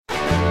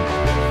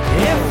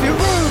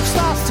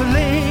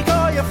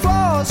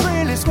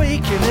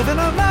you live in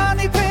a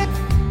money pit.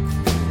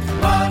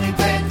 Money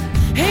pit.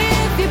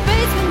 If your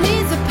basement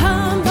needs a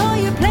pump or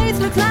your place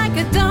looks like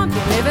a dump,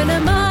 you live in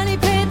a money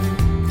pit.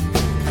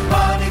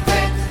 Money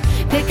pit.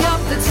 Pick up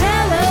the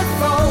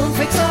telephone,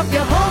 fix up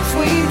your home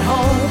sweet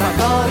home by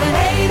calling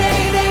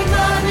 888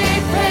 Money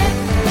Pit.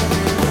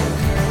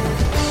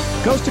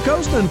 Coast to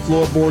coast and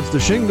floorboards to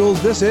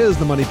shingles, this is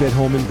the Money Pit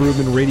Home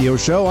Improvement Radio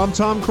Show. I'm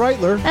Tom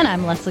Kreitler. And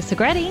I'm Leslie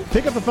Segretti.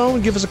 Pick up the phone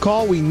and give us a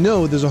call. We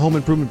know there's a home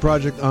improvement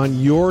project on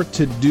your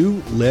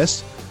to-do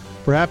list.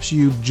 Perhaps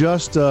you've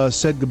just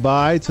said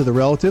goodbye to the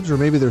relatives, or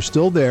maybe they're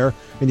still there,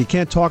 and you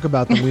can't talk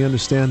about them. We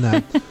understand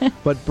that.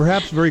 But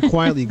perhaps very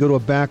quietly, you go to a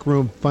back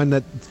room, find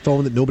that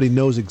phone that nobody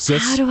knows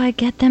exists. How do I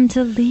get them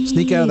to leave?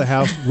 Sneak out of the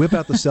house, whip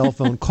out the cell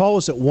phone, call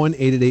us at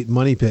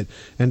 1-888-MONEY-PIT,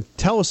 and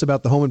tell us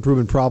about the home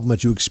improvement problem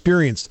that you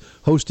experienced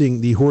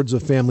hosting the hordes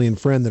of family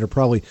and friend that are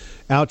probably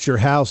out your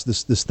house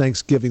this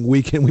Thanksgiving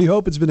weekend. We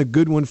hope it's been a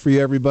good one for you,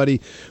 everybody.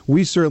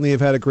 We certainly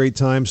have had a great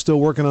time. Still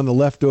working on the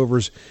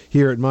leftovers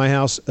here at my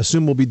house.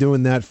 Assume we'll be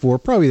doing that for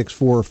probably the next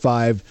 4 or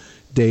 5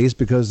 days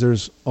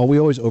because we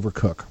always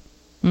overcook.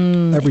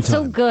 Every time.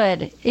 So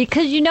good.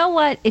 Because you know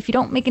what? If you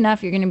don't make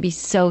enough, you're going to be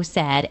so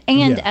sad.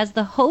 And Yeah. as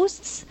the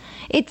hosts,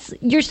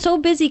 you're so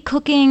busy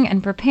cooking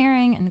and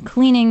preparing and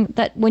cleaning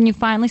that when you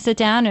finally sit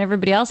down and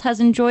everybody else has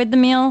enjoyed the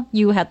meal,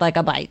 you had like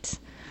a bite.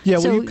 Yeah,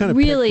 well, So you kind of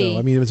really, pick, though.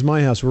 I mean, if it's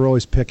my house, we're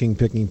always picking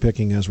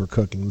as we're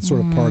cooking. It's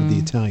sort of part of the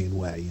Italian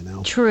way, you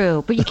know.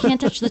 True, but you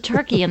can't touch the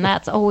turkey, and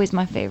that's always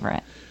my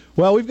favorite.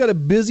 Well, we've got a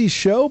busy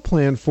show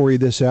planned for you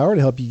this hour to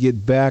help you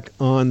get back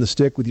on the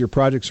stick with your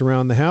projects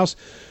around the house.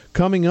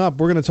 Coming up,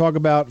 we're going to talk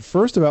about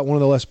one of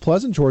the less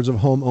pleasant chores of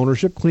home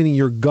ownership, cleaning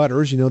your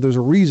gutters. You know, there's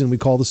a reason we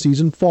call the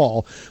season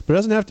fall, but it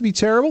doesn't have to be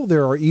terrible.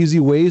 There are easy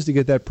ways to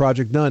get that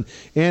project done,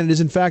 and it is,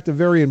 in fact, a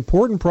very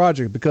important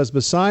project because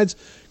besides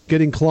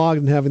getting clogged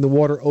and having the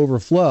water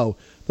overflow,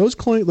 those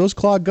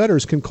clogged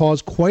gutters can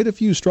cause quite a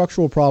few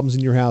structural problems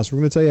in your house. We're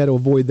going to tell you how to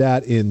avoid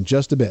that in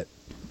just a bit.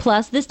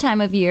 Plus, this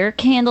time of year,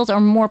 candles are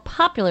more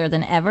popular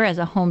than ever as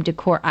a home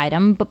decor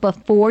item. But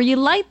before you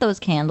light those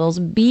candles,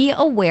 be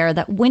aware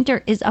that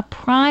winter is a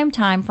prime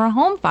time for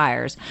home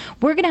fires.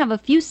 We're going to have a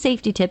few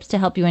safety tips to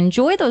help you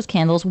enjoy those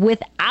candles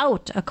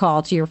without a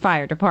call to your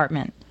fire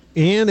department.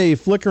 And a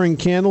flickering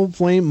candle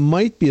flame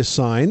might be a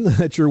sign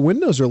that your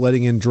windows are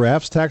letting in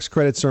drafts. Tax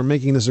credits are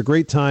making this a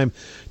great time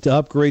to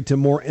upgrade to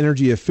more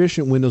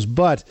energy-efficient windows,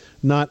 but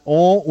not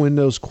all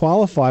windows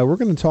qualify. We're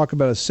going to talk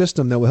about a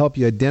system that will help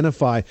you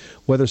identify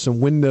whether some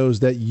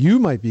windows that you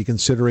might be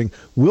considering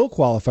will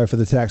qualify for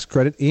the tax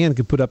credit and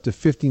can put up to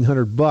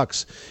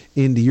 $1,500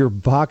 into your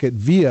pocket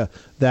via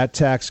that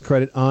tax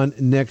credit on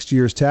next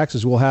year's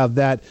taxes. We'll have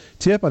that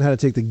tip on how to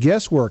take the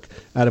guesswork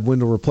out of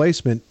window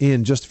replacement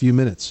in just a few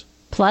minutes.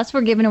 Plus,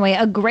 we're giving away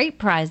a great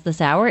prize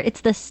this hour.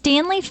 It's the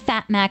Stanley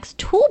FatMax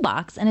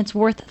Toolbox, and it's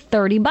worth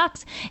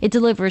 $30. It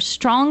delivers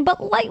strong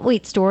but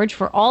lightweight storage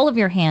for all of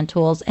your hand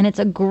tools, and it's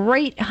a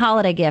great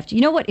holiday gift.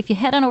 You know what? If you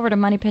head on over to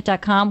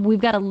MoneyPit.com, we've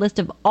got a list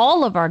of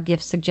all of our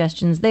gift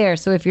suggestions there.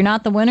 So if you're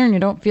not the winner and you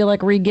don't feel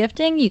like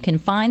re-gifting, you can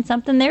find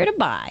something there to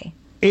buy.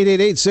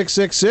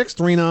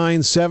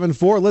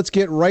 888-666-3974. Let's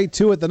get right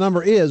to it. The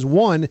number is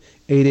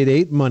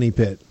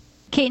 1-888-MONEY-PIT.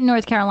 Kate in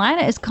North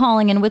Carolina is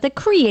calling in with a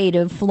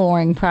creative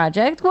flooring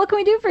project. What can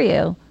we do for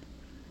you?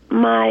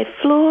 My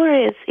floor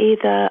is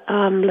either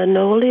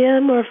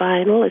linoleum or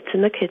vinyl. It's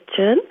in the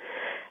kitchen,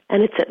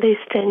 and it's at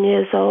least 10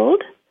 years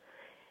old.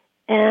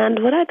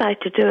 And what I'd like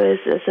to do is,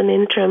 as an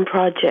interim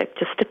project,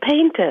 just to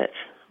paint it.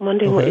 I'm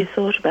wondering what you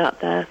thought about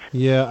that.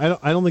 Yeah,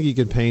 I don't think you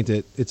can paint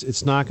it.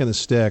 It's not going to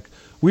stick.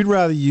 We'd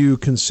rather you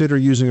consider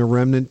using a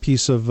remnant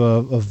piece of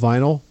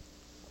vinyl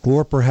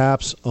or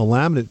perhaps a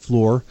laminate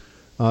floor.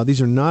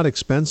 These are not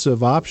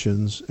expensive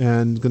options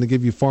and going to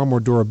give you far more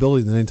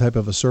durability than any type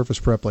of a surface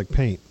prep like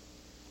paint.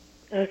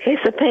 Okay,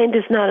 so paint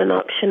is not an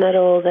option at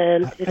all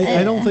then?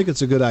 I don't think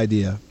it's a good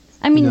idea.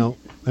 I mean, I'm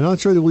not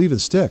sure they will even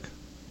stick.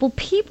 Well,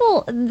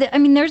 people,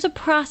 there's a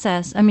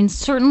process. I mean,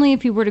 certainly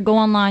if you were to go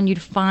online, you'd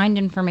find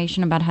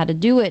information about how to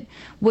do it.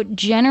 What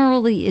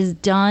generally is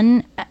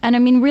done, and I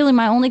mean, really,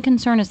 my only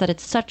concern is that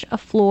it's such a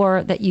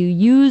floor that you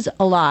use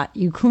a lot,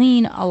 you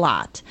clean a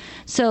lot.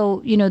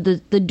 So,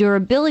 the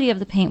durability of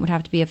the paint would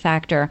have to be a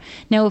factor.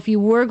 Now, if you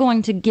were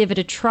going to give it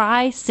a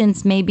try,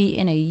 since maybe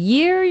in a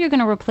year you're going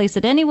to replace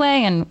it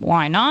anyway, and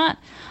why not?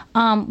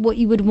 What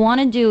you would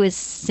want to do is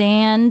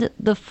sand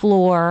the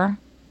floor,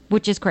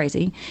 which is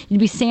crazy.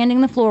 You'd be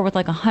sanding the floor with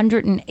like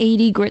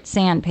 180 grit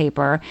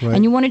sandpaper, right.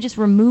 And you want to just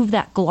remove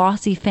that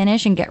glossy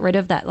finish and get rid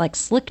of that like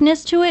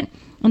slickness to it.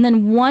 And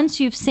then once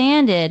you've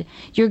sanded,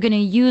 you're going to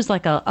use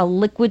like a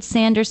liquid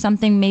sand or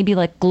something, maybe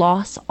like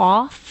Gloss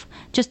Off.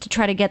 just to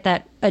try to get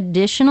that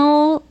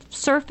additional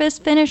surface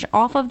finish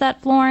off of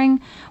that flooring.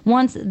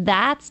 Once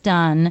that's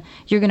done,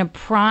 you're going to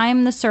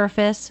prime the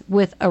surface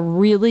with a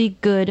really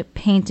good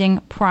painting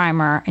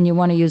primer, and you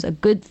want to use a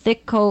good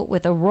thick coat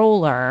with a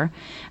roller,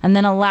 and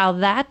then allow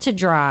that to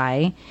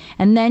dry,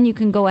 and then you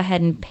can go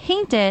ahead and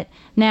paint it.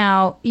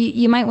 Now,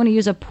 you might want to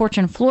use a porch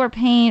and floor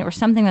paint or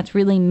something that's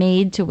really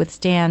made to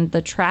withstand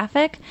the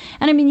traffic.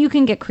 And I mean, you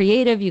can get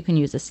creative. You can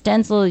use a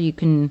stencil. You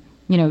can,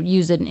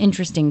 use an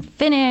interesting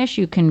finish.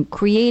 You can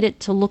create it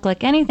to look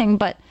like anything.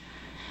 But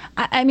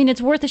I mean,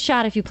 it's worth a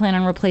shot if you plan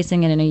on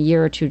replacing it in a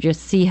year or two.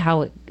 Just see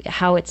how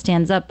it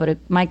stands up. But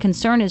my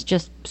concern is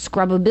just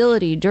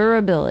scrubbability,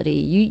 durability.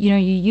 You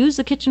use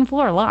the kitchen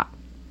floor a lot.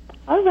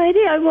 All righty,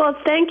 I will.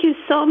 Thank you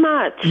so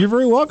much. You're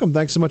very welcome.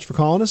 Thanks so much for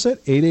calling us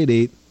at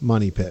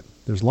 888-MONEY-PIT.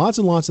 There's lots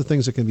and lots of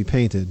things that can be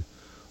painted.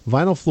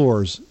 Vinyl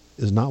floors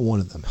is not one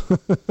of them.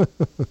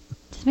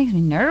 This makes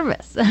me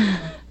nervous.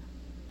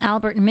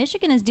 Albert in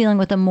Michigan is dealing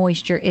with a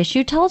moisture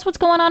issue. Tell us what's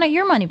going on at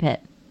your money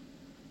pit.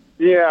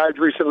 Yeah, I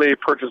recently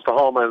purchased a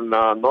home in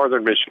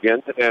northern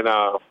Michigan, and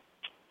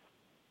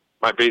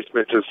my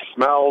basement just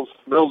smells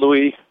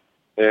mildewy,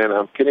 and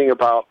I'm getting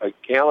about 1.5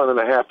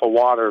 gallons of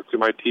water through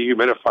my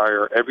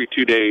dehumidifier every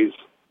 2 days,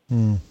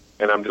 and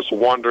I'm just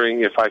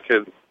wondering if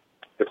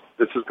this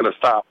is going to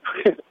stop.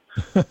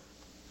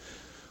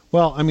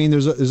 Well, I mean,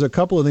 there's a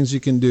couple of things you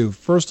can do.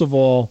 First of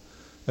all,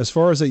 as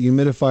far as that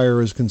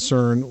humidifier is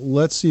concerned,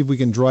 let's see if we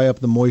can dry up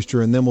the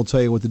moisture, and then we'll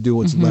tell you what to do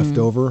what's left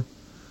over.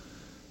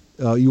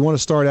 You want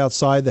to start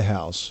outside the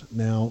house.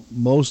 Now,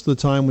 most of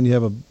the time when you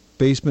have a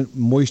basement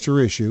moisture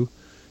issue,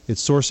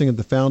 it's sourcing at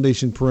the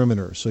foundation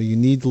perimeter. So you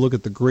need to look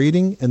at the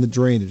grading and the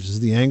drainage. This is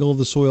the angle of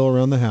the soil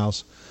around the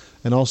house,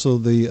 and also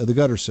the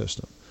gutter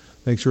system.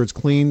 Make sure it's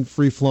clean,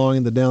 free-flowing,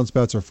 and the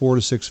downspouts are 4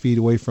 to 6 feet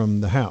away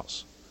from the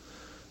house.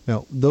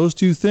 Now, those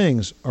two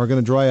things are going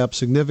to dry up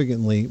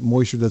significantly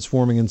moisture that's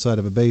forming inside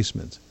of a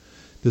basement.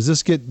 Does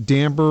this get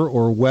damper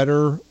or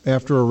wetter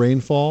after a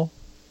rainfall?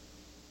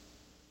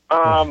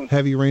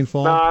 Heavy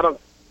rainfall? No,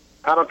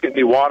 I don't get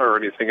any water or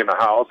anything in the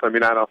house. I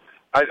mean, I don't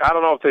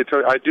know if they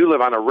told. I do live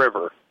on a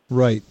river.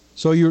 Right.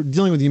 So you're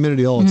dealing with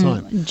humidity all the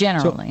time.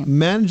 Generally. So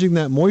managing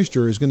that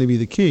moisture is going to be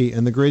the key,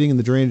 and the grading and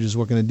the drainage is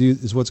what's going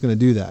to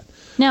do that.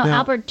 Now,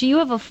 Albert, do you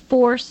have a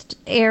forced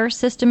air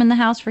system in the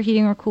house for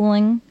heating or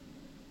cooling?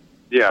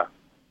 Yeah.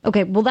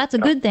 Okay, well, that's a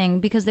good thing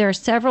because there are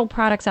several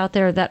products out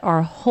there that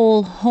are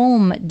whole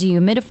home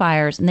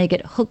dehumidifiers, and they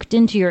get hooked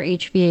into your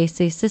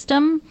HVAC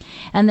system,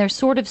 and they're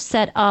sort of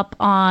set up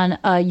on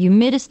a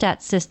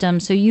humidistat system,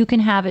 so you can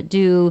have it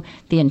do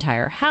the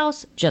entire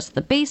house, just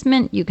the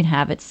basement. You can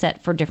have it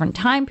set for different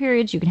time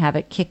periods. You can have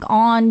it kick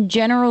on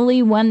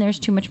generally when there's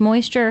too much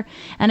moisture.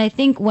 And I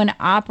think when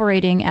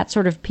operating at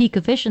sort of peak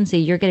efficiency,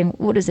 you're getting,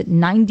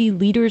 90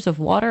 liters of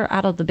water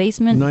out of the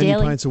basement 90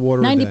 daily? pints of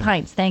water 90 a day.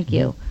 pints, thank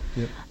you.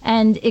 Yep.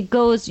 And it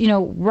goes,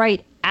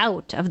 right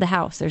out of the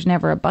house. There's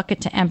never a bucket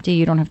to empty.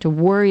 You don't have to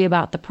worry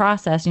about the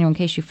process, in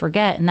case you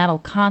forget, and that'll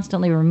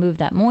constantly remove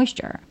that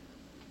moisture.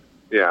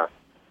 Yeah.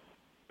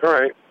 All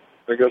right.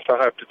 I guess I'll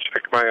have to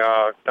check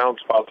my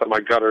downspouts on my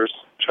gutters.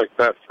 Check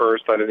that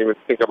first. I didn't even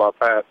think about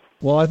that.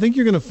 Well, I think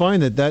you're going to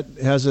find that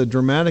has a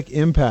dramatic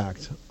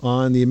impact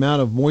on the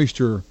amount of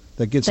moisture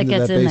that gets into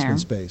that basement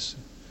space.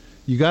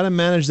 You got to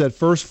manage that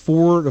first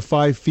 4 to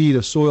 5 feet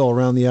of soil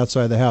around the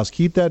outside of the house.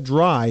 Keep that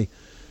dry,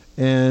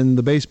 and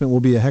the basement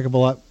will be a heck of a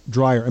lot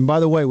drier. And by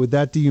the way, with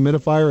that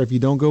dehumidifier, if you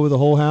don't go with the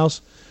whole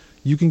house,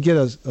 you can get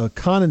a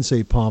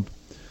condensate pump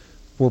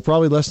for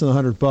probably less than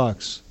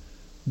 $100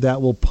 that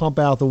will pump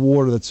out the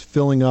water that's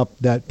filling up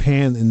that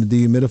pan in the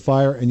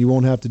dehumidifier, and you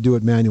won't have to do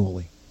it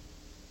manually.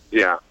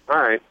 Yeah. All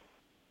right.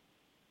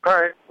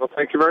 Well,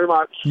 thank you very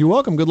much. You're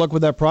welcome. Good luck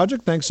with that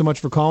project. Thanks so much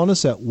for calling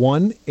us at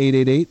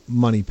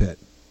 1-888-MONEY-PIT.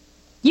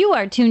 You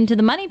are tuned to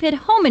the Money Pit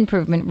Home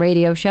Improvement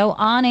Radio Show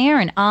on air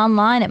and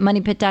online at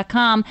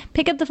MoneyPit.com.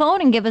 Pick up the phone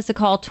and give us a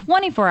call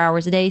 24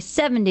 hours a day,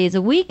 7 days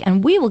a week,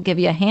 and we will give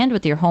you a hand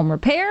with your home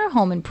repair,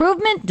 home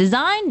improvement,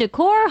 design,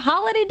 decor,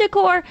 holiday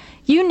decor,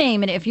 you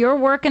name it. If you're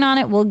working on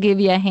it, we'll give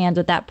you a hand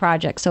with that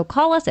project. So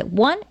call us at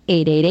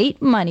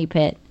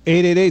 1-888-MONEY-PIT.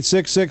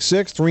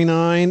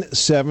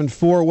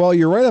 888-666-3974. Well,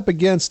 you're right up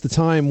against the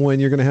time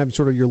when you're going to have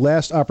sort of your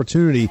last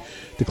opportunity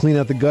to clean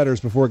out the gutters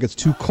before it gets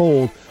too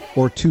cold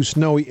or too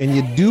snowy, and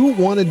you do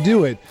want to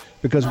do it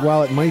because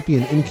while it might be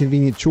an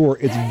inconvenient chore,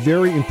 it's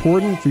very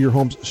important for your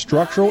home's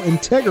structural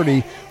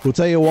integrity. We'll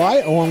tell you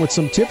why, along with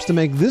some tips to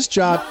make this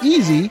job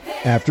easy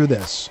after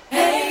this.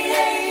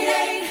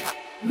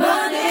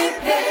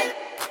 888-MONEY-PIT.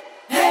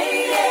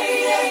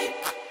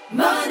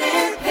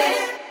 888-MONEY-PIT.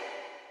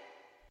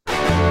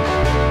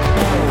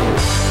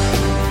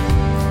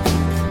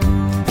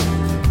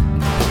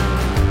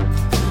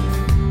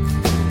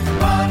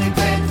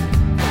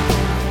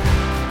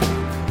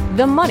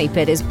 The Money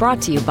Pit is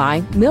brought to you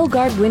by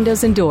Milgard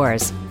Windows and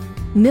Doors.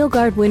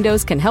 Milgard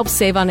Windows can help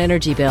save on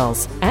energy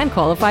bills and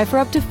qualify for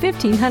up to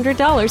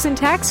 $1,500 in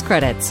tax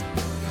credits.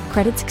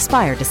 Credits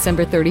expire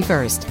December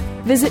 31st.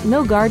 Visit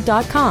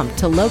Milgard.com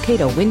to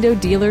locate a window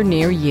dealer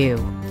near you.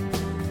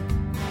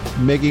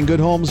 Making good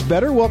homes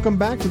better. Welcome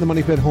back to the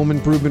Money Pit Home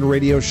Improvement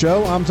Radio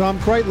Show. I'm Tom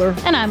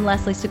Kreitler. And I'm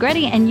Leslie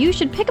Segretti, and you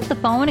should pick up the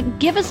phone and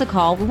give us a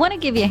call. We want to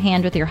give you a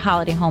hand with your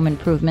holiday home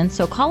improvements,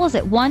 so call us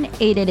at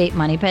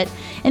 1-888-MONEYPIT.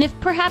 And if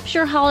perhaps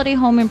your holiday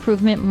home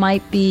improvement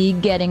might be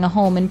getting a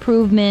home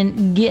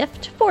improvement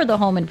gift for the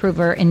home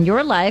improver in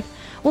your life,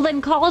 well,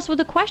 then call us with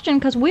a question,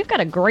 because we've got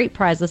a great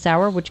prize this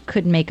hour, which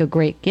could make a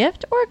great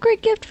gift or a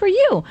great gift for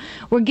you.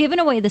 We're giving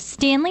away the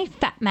Stanley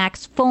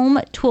FatMax Foam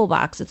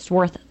Toolbox. It's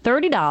worth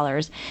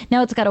 $30.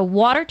 Now, it's got a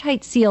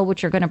watertight seal,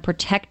 which are going to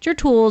protect your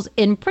tools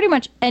in pretty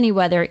much any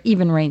weather,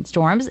 even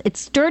rainstorms.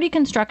 It's sturdy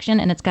construction,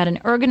 and it's got an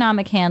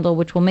ergonomic handle,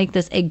 which will make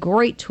this a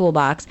great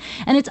toolbox.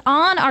 And it's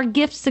on our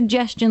gift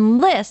suggestion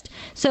list,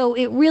 so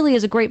it really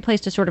is a great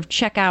place to sort of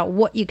check out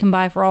what you can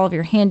buy for all of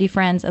your handy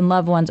friends and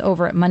loved ones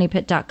over at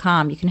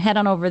MoneyPit.com. You can head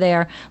on over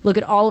there, look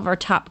at all of our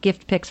top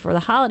gift picks for the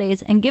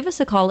holidays, and give us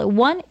a call at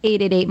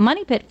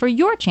 1-888-MONEYPIT for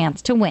your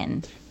chance to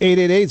win.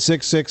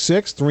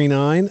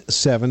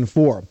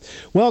 888-666-3974.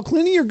 Well,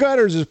 cleaning your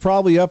gutters is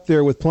probably up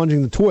there with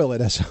plunging the toilet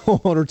as a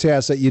homeowner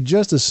task that you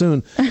just as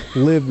soon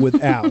live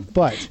without.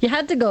 But you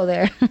had to go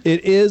there.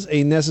 It is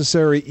a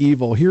necessary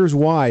evil. Here's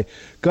why.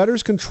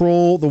 Gutters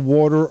control the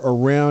water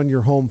around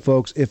your home,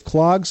 folks. If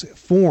clogs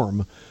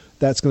form,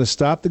 that's going to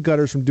stop the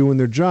gutters from doing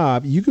their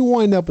job. You can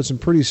wind up with some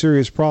pretty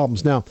serious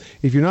problems. Now,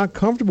 if you're not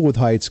comfortable with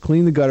heights,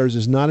 cleaning the gutters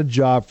is not a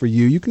job for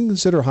you. You can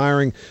consider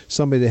hiring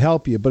somebody to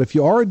help you. But if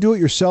you are a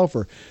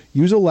do-it-yourselfer,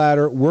 use a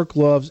ladder, work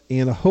gloves,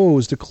 and a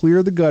hose to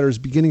clear the gutters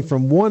beginning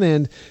from one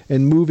end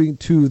and moving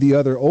to the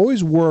other.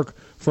 Always work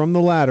from the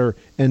ladder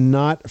and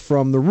not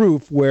from the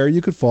roof where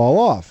you could fall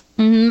off.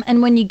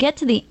 And when you get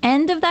to the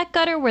end of that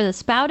gutter where the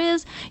spout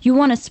is, you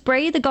want to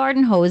spray the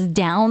garden hose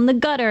down the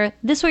gutter.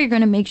 This way you're going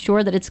to make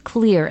sure that it's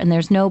clear and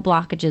there's no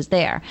blockages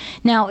there.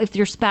 Now, if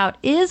your spout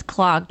is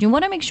clogged, you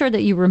want to make sure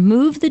that you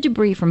remove the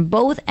debris from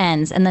both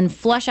ends and then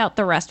flush out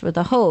the rest with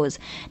a hose.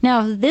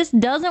 Now, if this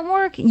doesn't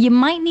work, you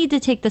might need to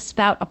take the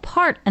spout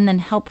apart and then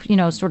help,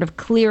 sort of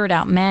clear it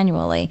out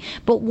manually.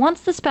 But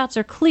once the spouts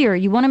are clear,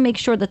 you want to make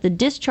sure that the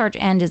discharge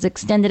end is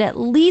extended at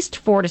least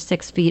 4 to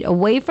 6 feet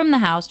away from the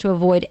house to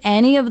avoid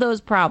any of those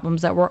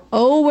problems that we're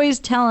always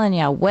telling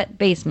you. Wet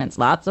basements,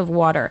 lots of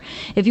water.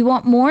 If you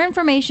want more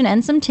information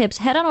and some tips,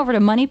 head on over to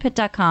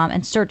MoneyPit.com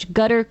and search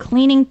gutter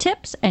cleaning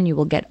tips, and you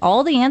will get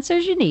all the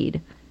answers you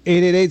need.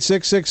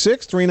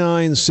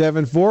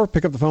 888-666-3974.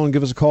 Pick up the phone and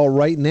give us a call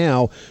right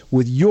now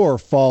with your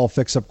fall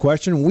fix-up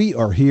question. We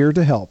are here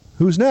to help.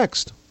 Who's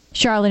next?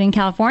 Charlotte in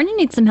California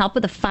needs some help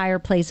with a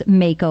fireplace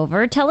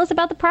makeover. Tell us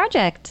about the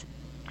project.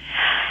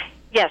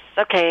 Yes,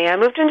 okay. I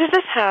moved into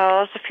this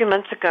house a few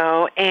months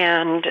ago,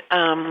 and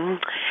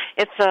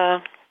it's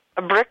a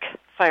brick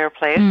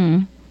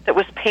fireplace that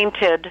was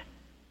painted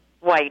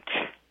white.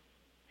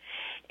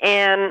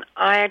 And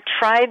I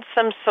tried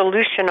some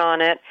solution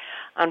on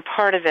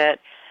part of it.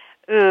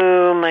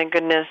 Ooh, my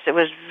goodness, it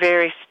was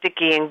very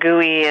sticky and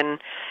gooey, and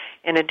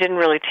it didn't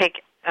really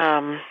take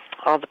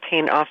all the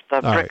paint off the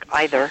brick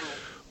either.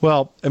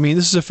 Well, I mean,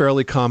 this is a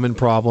fairly common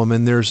problem,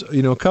 and there's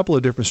a couple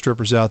of different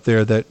strippers out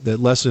there that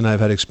Leslie and I have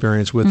had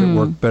experience with that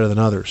work better than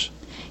others.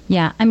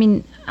 Yeah, I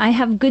mean, I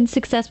have good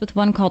success with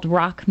one called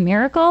Rock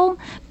Miracle,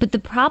 but the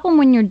problem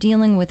when you're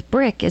dealing with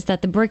brick is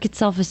that the brick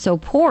itself is so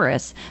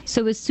porous,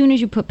 so as soon as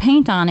you put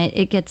paint on it,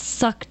 it gets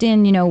sucked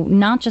in,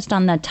 not just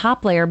on that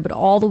top layer, but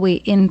all the way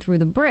in through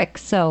the brick.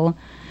 So,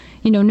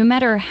 no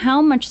matter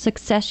how much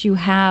success you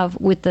have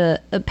with a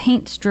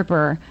paint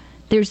stripper,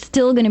 there's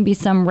still going to be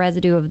some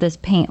residue of this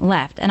paint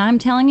left. And I'm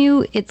telling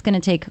you, it's going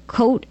to take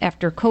coat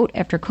after coat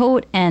after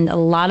coat and a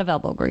lot of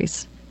elbow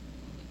grease.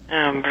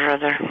 Oh,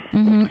 brother.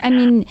 I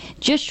mean,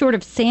 just short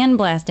of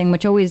sandblasting,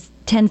 which always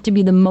tends to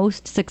be the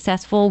most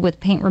successful with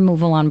paint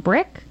removal on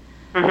brick.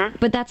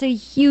 But that's a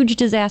huge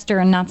disaster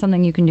and not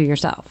something you can do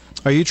yourself.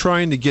 Are you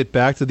trying to get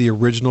back to the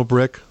original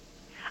brick?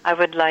 I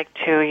would like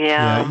to,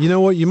 yeah. You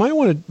know what? You might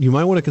want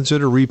to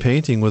consider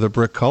repainting with a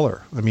brick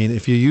color. I mean,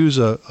 if you use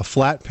a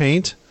flat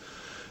paint,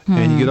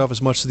 and you get off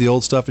as much of the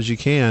old stuff as you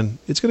can,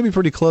 it's going to be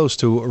pretty close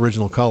to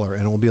original color,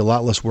 and it will be a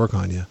lot less work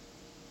on you.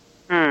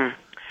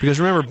 Because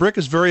remember, brick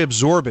is very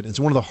absorbent. It's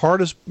one of the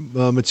hardest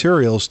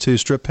materials to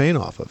strip paint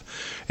off of.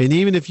 And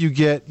even if you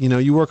get,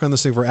 you work on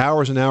this thing for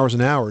hours and hours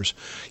and hours,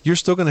 you're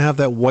still going to have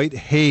that white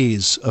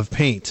haze of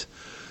paint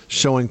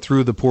showing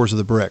through the pores of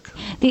the brick.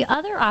 The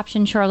other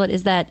option, Charlotte,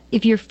 is that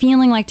if you're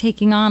feeling like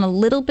taking on a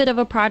little bit of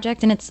a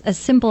project, and it's as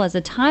simple as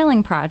a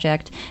tiling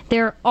project,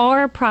 there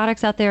are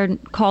products out there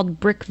called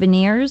brick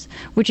veneers,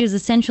 which is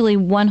essentially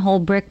one whole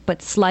brick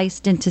but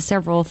sliced into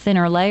several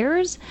thinner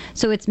layers.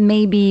 So it's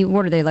maybe,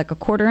 what are they, like a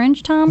 1/4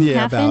 inch, Tom? Yeah,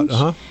 half about.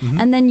 inch?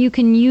 And then you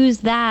can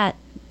use that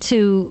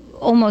to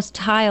almost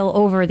tile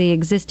over the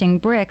existing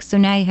brick. So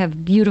now you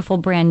have beautiful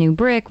brand new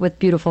brick with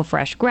beautiful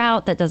fresh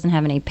grout that doesn't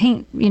have any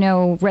paint,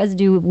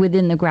 residue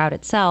within the grout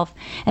itself.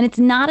 And it's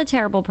not a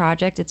terrible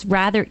project. It's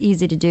rather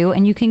easy to do.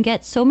 And you can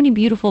get so many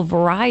beautiful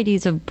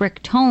varieties of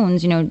brick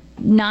tones,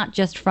 not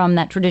just from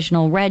that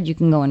traditional red. You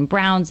can go in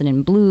browns and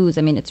in blues.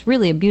 I mean, it's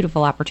really a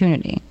beautiful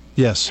opportunity.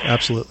 Yes,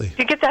 absolutely. Do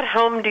you get that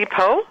Home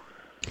Depot?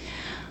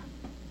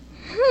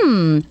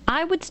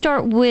 I would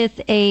start with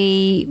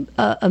a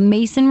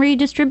masonry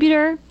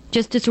distributor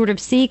just to sort of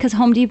see, because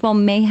Home Depot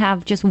may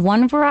have just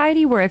one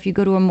variety, where if you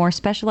go to a more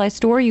specialized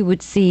store, you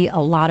would see a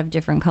lot of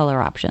different color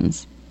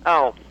options.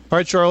 Oh, All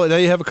right, Charlotte, now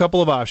you have a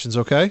couple of options,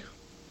 okay?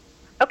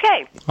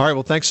 okay. All right,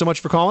 well, thanks so much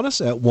for calling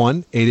us at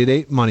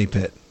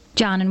 1-888-MONEY-PIT.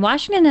 John in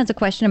Washington has a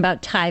question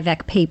about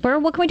Tyvek paper.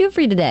 What can we do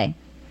for you today?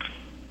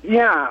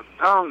 Yeah,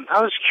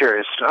 I was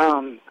curious.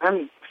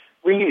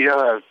 We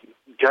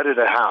gutted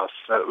a house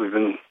that we've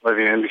been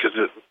living in because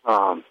it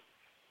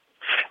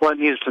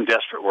needed some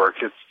desperate work.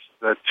 It's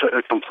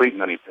a complete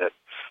money pit.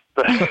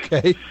 But,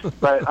 Okay.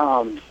 but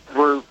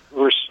we're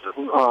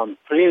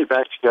putting it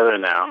back together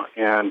now,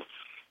 and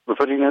we're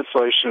putting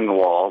insulation in the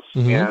walls,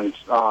 and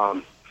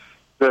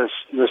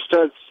the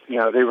studs,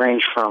 they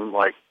range from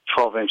like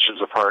 12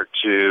 inches apart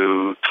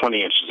to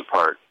 20 inches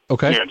apart.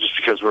 Okay. Just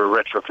because we're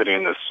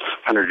retrofitting this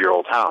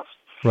 100-year-old house.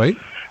 Right.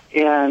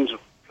 And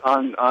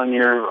on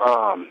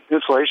your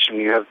insulation,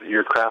 you have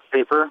your craft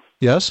paper.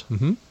 Yes.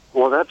 Mm-hmm.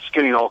 Well, that's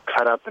getting all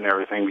cut up and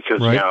everything because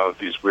Right.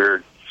 These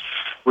weird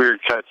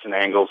cuts and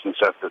angles and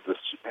stuff that this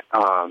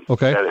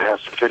Okay. that it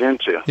has to fit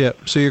into. Yeah.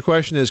 So your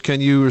question is, can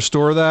you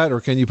restore that,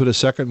 or can you put a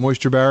second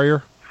moisture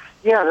barrier?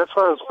 Yeah, that's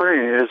what I was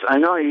wondering. Is I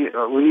know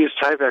we use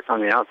Tyvek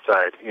on the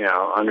outside,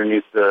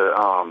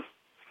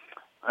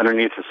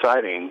 underneath the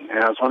siding,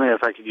 and I was wondering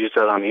if I could use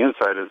that on the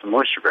inside as a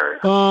moisture barrier.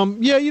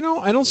 Yeah,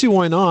 I don't see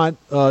why not.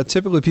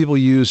 Typically, people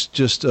use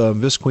just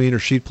visqueen or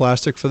sheet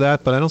plastic for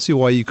that, but I don't see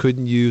why you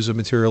couldn't use a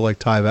material like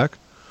Tyvek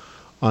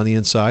on the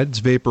inside. It's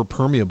vapor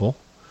permeable,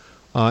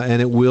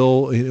 and it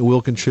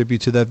will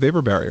contribute to that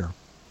vapor barrier.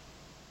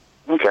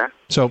 Okay.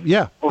 So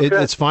yeah, Okay.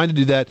 it's fine to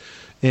do that.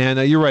 And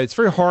you're right; it's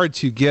very hard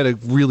to get a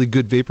really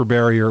good vapor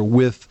barrier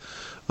with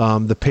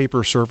the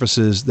paper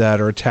surfaces that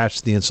are attached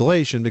to the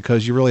insulation,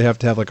 because you really have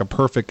to have like a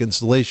perfect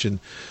insulation.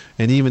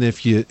 And even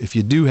if you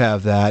do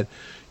have that,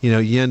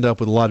 you end up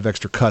with a lot of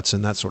extra cuts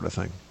and that sort of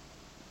thing.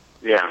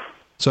 Yeah.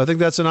 So I think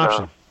that's an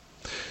option.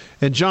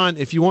 And John,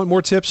 if you want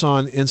more tips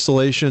on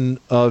installation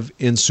of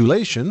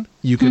insulation,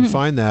 you can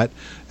find that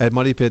at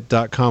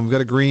moneypit.com. We've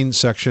got a green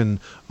section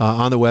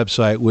on the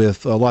website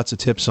with lots of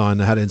tips on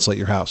how to insulate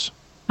your house.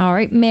 All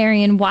right,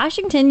 Mary in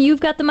Washington, you've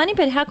got the Money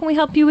Pit. How can we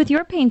help you with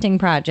your painting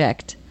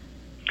project?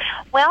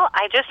 Well,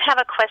 I just have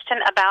a question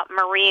about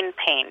marine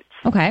paint.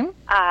 Okay.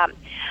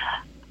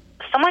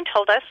 Someone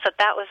told us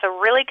that was a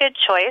really good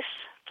choice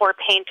for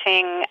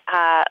painting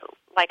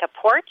like a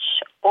porch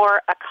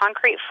or a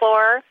concrete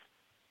floor,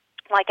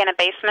 like in a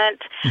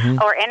basement,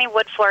 or any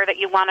wood floor that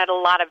you wanted a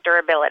lot of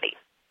durability.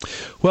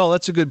 Well,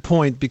 that's a good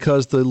point,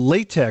 because the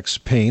latex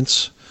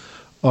paints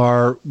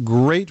are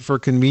great for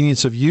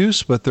convenience of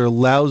use, but they're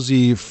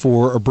lousy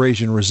for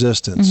abrasion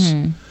resistance.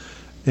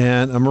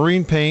 And a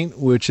marine paint,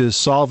 which is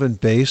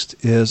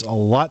solvent-based, is a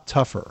lot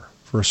tougher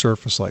for a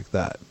surface like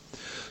that.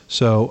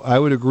 So I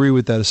would agree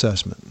with that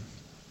assessment.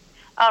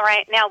 All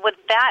right. Now, would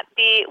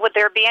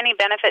there be any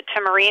benefit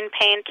to marine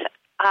paint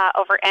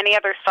over any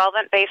other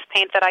solvent-based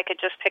paint that I could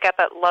just pick up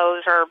at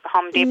Lowe's or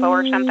Home Depot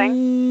or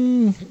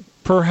something?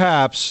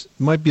 Perhaps.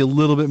 Might be a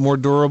little bit more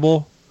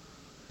durable.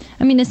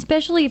 I mean,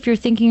 especially if you're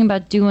thinking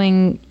about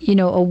doing,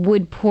 a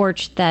wood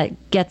porch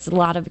that gets a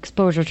lot of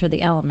exposure to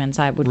the elements,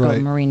 I would go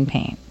marine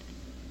paint.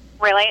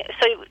 Really?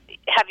 So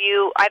have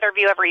either of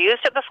you ever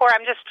used it before?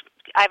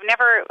 I've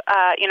never,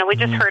 we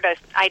just heard an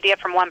idea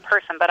from one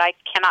person, but I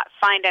cannot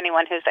find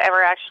anyone who's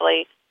ever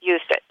actually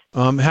used it.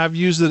 Have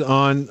used it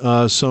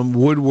on some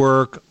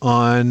woodwork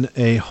on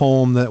a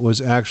home that was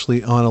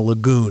actually on a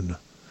lagoon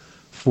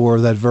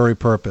for that very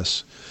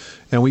purpose.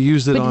 And we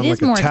used it on like a tackle. But it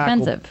is more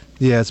expensive.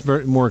 Yeah, it's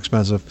very more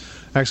expensive.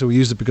 Actually, we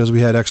used it because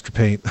we had extra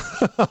paint.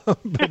 but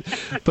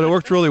it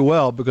worked really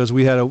well because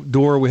we had a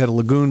door, we had a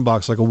lagoon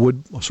box, like a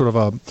wood, sort of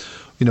a,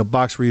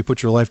 box where you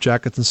put your life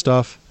jackets and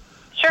stuff.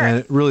 Sure. And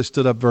it really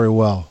stood up very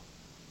well.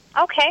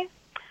 Okay.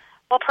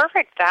 Well,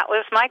 perfect. That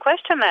was my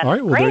question then. All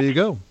right, well, Great. there you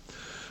go.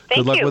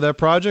 Good luck with that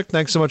project.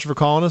 Thanks so much for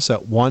calling us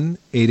at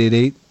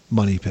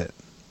 1-888-MONEY-PIT.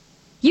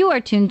 You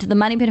are tuned to the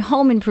Money Pit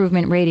Home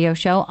Improvement Radio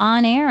Show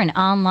on air and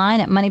online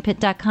at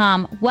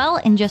moneypit.com. Well,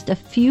 in just a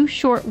few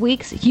short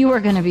weeks, you are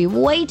going to be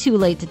way too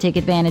late to take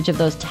advantage of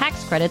those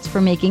tax credits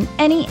for making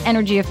any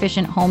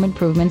energy-efficient home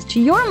improvements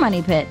to your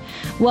Money Pit.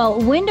 Well,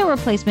 window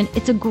replacement,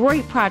 it's a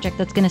great project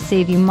that's going to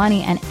save you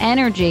money and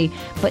energy,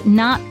 but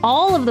not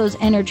all of those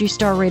Energy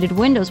Star rated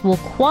windows will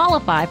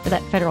qualify for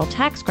that federal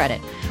tax credit.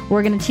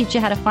 We're going to teach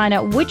you how to find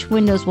out which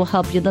windows will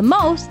help you the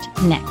most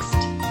next.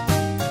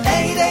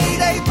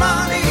 888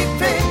 Money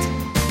Pit.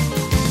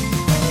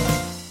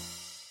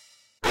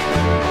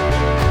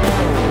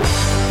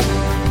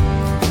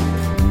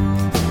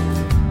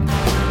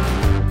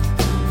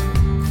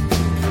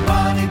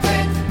 Money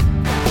Pit.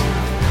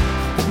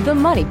 The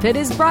Money Pit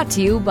is brought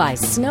to you by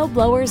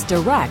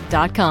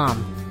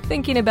SnowBlowersDirect.com.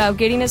 Thinking about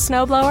getting a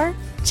snowblower?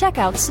 Check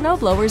out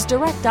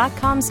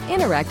SnowBlowersDirect.com's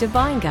interactive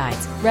buying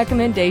guides,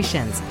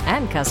 recommendations,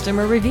 and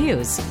customer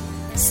reviews.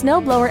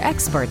 Snowblower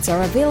experts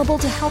are available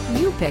to help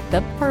you pick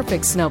the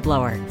perfect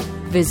snowblower.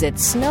 Visit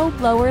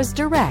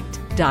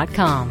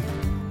SnowBlowersDirect.com.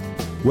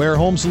 Where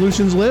home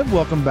solutions live.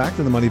 Welcome back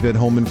to the Money Pit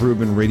Home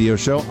Improvement Radio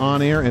Show,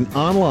 on air and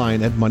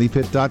online at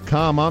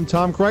moneypit.com. I'm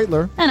Tom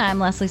Kreitler. And I'm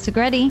Leslie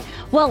Segretti.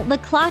 Well, the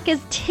clock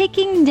is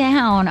ticking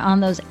down on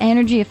those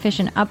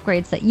energy-efficient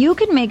upgrades that you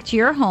can make to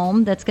your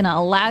home that's going to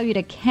allow you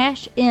to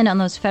cash in on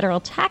those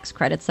federal tax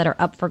credits that are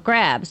up for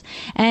grabs.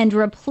 And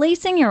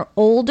replacing your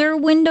older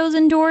windows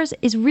and doors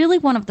is really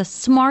one of the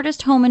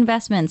smartest home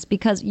investments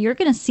because you're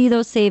going to see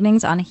those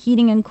savings on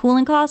heating and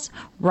cooling costs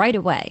right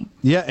away.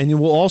 Yeah, and you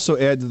will also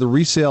add to the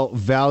resale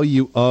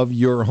value of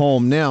your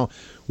home. Now,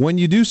 when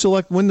you do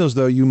select windows,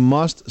 though, you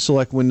must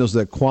select windows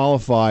that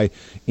qualify,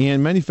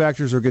 and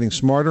manufacturers are getting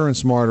smarter and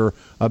smarter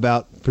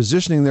about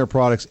positioning their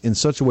products in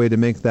such a way to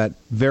make that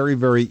very,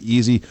 very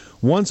easy.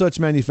 One such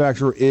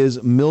manufacturer is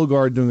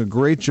Milgard, doing a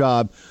great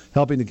job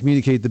helping to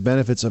communicate the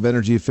benefits of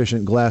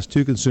energy-efficient glass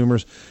to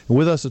consumers. And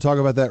with us to talk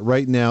about that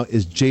right now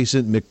is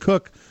Jason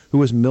McCook,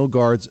 who is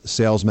Milgard's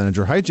sales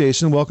manager. Hi,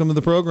 Jason. Welcome to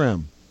the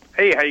program.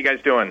 Hey, how you guys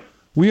doing?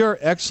 We are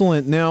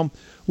excellent. Now,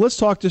 let's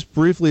talk just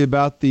briefly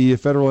about the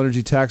federal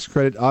energy tax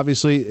credit.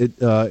 Obviously, it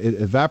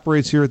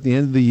evaporates here at the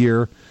end of the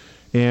year,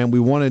 and we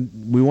want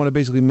to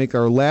basically make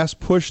our last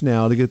push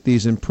now to get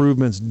these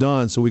improvements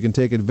done so we can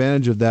take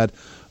advantage of that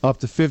up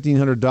to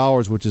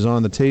 $1,500, which is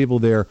on the table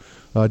there,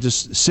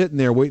 just sitting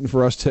there waiting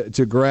for us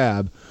to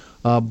grab.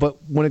 But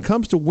when it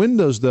comes to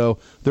windows, though,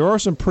 there are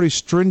some pretty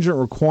stringent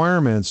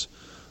requirements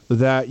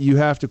that you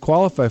have to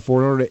qualify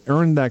for in order to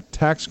earn that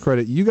tax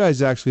credit. You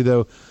guys actually,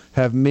 though,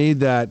 have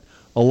made that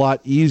a lot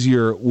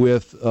easier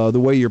with the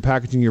way you're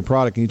packaging your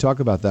product. Can you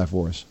talk about that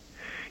for us?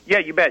 Yeah,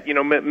 you bet. You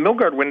know,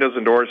 Milgard Windows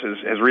and Doors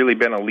has really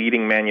been a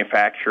leading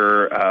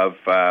manufacturer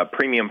of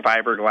premium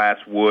fiberglass,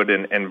 wood,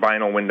 and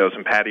vinyl windows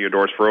and patio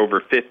doors for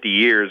over 50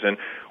 years. And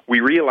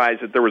we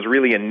realized that there was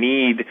really a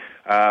need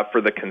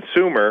for the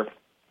consumer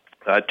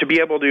to be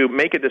able to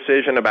make a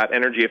decision about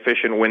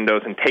energy-efficient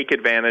windows and take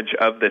advantage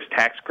of this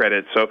tax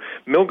credit. So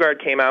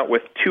Milgard came out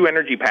with two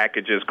energy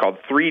packages called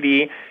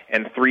 3D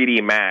and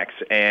 3D Max,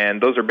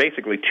 and those are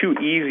basically two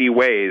easy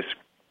ways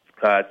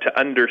to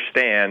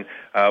understand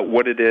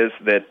what it is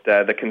that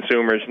the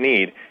consumers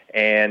need.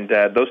 And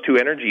those two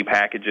energy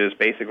packages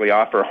basically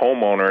offer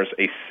homeowners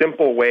a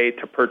simple way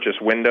to purchase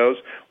windows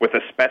with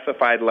a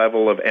specified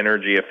level of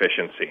energy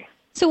efficiency.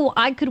 So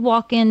I could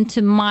walk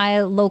into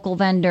my local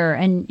vendor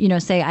and,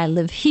 say, I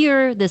live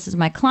here, this is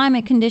my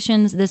climate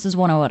conditions, this is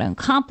what I want to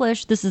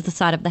accomplish, this is the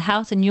side of the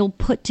house, and you'll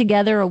put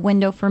together a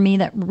window for me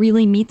that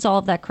really meets all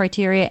of that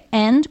criteria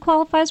and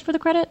qualifies for the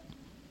credit?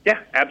 Yeah,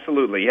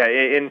 absolutely. Yeah,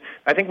 and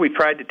I think we've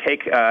tried to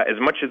take as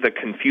much of the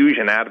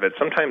confusion out of it.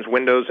 Sometimes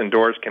windows and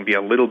doors can be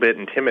a little bit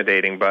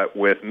intimidating, but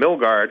with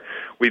Milgard,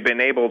 we've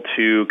been able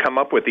to come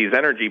up with these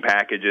energy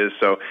packages.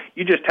 So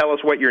you just tell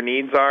us what your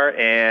needs are,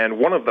 and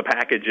one of the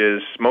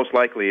packages most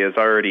likely is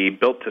already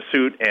built to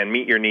suit and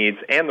meet your needs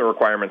and the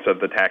requirements of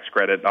the tax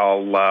credit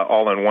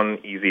all in one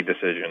easy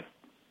decision.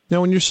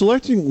 Now, when you're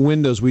selecting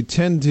windows, we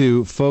tend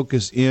to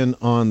focus in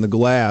on the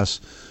glass,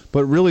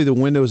 but really the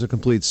window is a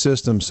complete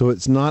system, so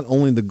it's not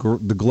only the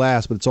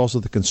glass, but it's also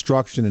the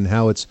construction and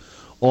how it's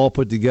all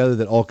put together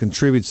that all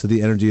contributes to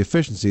the energy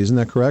efficiency. Isn't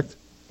that correct?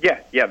 Yeah,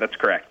 that's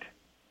correct.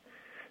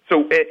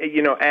 So,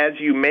 as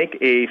you make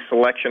a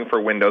selection for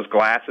windows,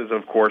 glass is,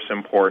 of course,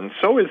 important.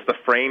 So is the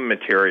frame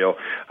material.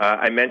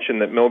 I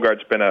mentioned that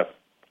Milgard's been a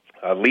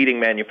leading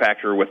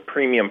manufacturer with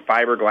premium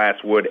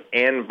fiberglass, wood,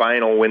 and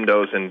vinyl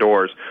windows and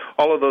doors.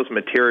 All of those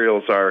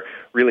materials are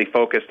really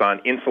focused on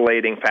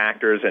insulating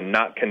factors and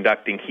not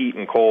conducting heat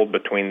and cold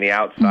between the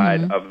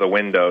outside of the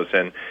windows.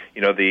 And,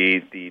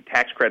 the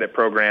tax credit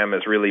program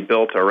is really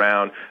built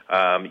around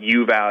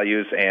U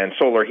values and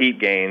solar heat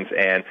gains.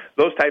 And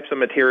those types of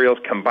materials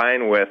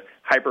combined with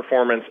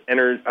high-performance,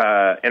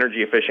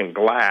 energy-efficient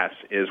glass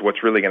is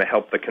what's really going to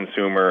help the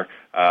consumer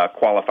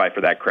qualify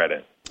for that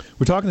credit.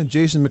 We're talking to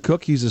Jason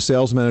McCook. He's a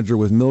sales manager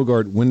with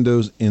Milgard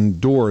Windows and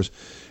Doors.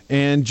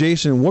 And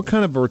Jason, what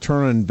kind of a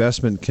return on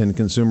investment can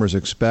consumers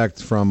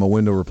expect from a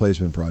window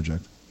replacement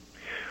project?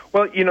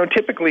 Well,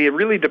 typically it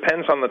really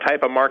depends on the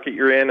type of market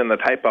you're in and the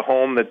type of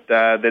home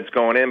that's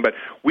going in. But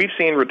we've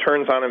seen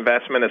returns on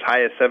investment as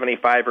high as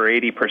 75 or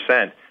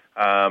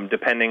 80%,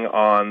 depending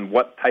on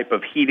what type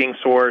of heating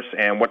source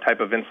and what type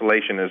of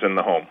insulation is in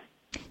the home.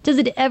 Does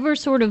it ever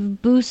sort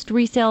of boost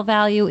resale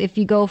value if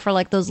you go for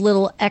like those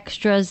little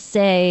extras,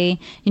 say,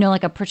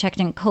 like a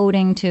protectant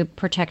coating to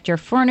protect your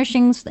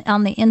furnishings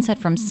on the inside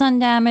from sun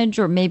damage,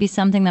 or maybe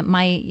something that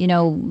might,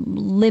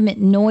 limit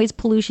noise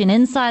pollution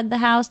inside the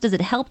house? Does it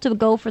help to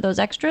go for those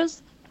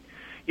extras?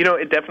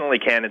 It definitely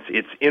can.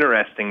 It's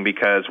interesting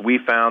because we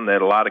found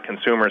that a lot of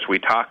consumers we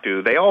talk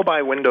to, they all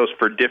buy windows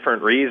for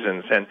different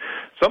reasons. And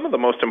some of the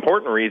most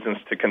important reasons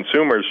to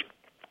consumers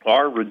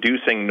are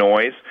reducing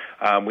noise.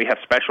 We have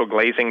special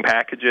glazing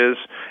packages,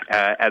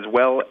 as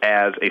well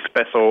as a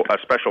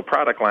special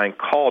product line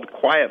called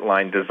Quiet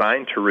Line,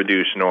 designed to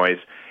reduce noise.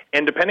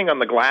 And depending on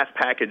the glass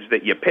package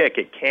that you pick,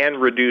 it can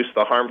reduce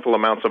the harmful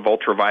amounts of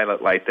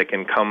ultraviolet light that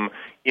can come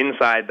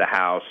inside the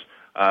house.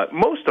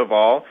 Most of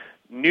all,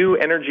 new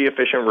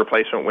energy-efficient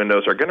replacement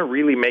windows are going to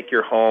really make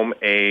your home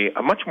a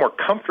much more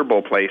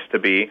comfortable place to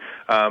be,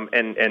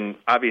 and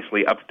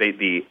obviously update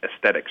the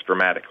aesthetics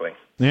dramatically.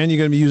 And you're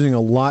going to be using a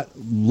lot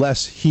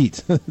less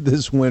heat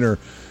this winter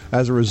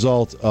as a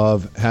result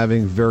of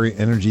having very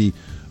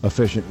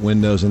energy-efficient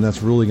windows, and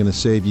that's really going to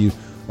save you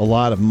a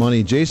lot of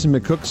money. Jason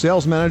McCook,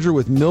 sales manager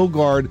with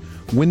Milgard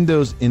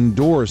Windows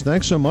Indoors.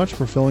 Thanks so much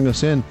for filling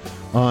us in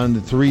on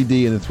the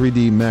 3D and the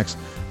 3D Max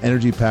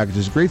energy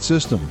packages. Great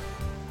system.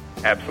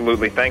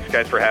 Absolutely. Thanks,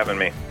 guys, for having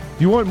me.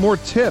 If you want more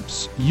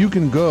tips, you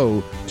can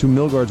go to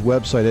Milgard's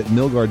website at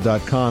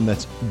milgard.com.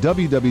 That's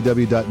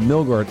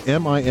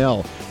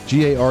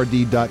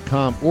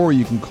www.milgard.com, or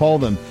you can call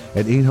them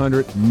at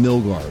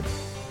 800-MILGARD.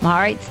 All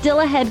right, still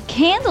ahead,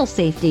 candle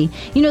safety.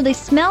 You know, they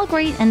smell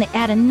great and they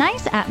add a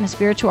nice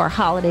atmosphere to our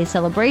holiday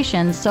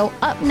celebrations. So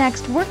up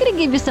next, we're going to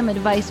give you some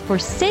advice for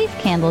safe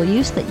candle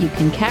use that you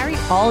can carry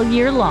all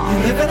year long.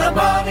 Live in a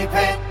money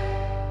pit.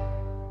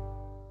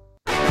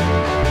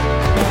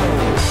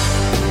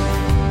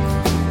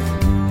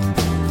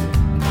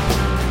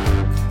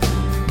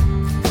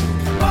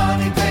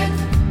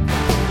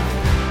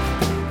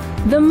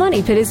 The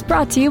Money Pit is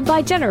brought to you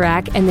by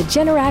Generac and the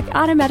Generac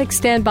Automatic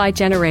Standby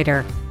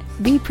Generator.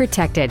 Be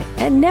protected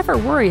and never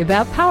worry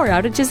about power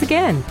outages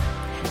again.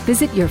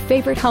 Visit your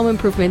favorite home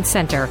improvement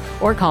center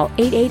or call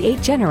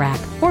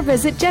 888-GENERAC or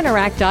visit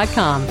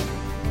Generac.com.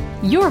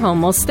 Your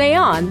home will stay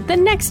on the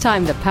next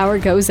time the power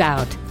goes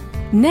out.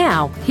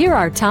 Now, here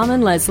are Tom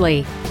and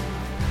Leslie.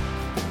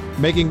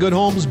 Making good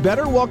homes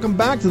better. Welcome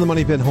back to the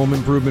Money Pit Home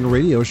Improvement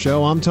Radio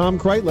Show. I'm Tom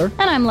Kreitler.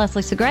 And I'm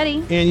Leslie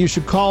Segretti. And you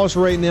should call us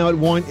right now at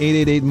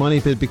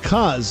 1-888-MONEY-PIT,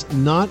 because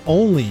not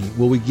only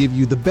will we give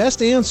you the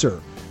best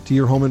answer to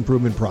your home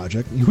improvement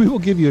project, we will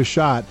give you a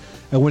shot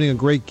at winning a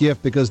great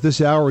gift, because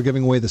this hour we're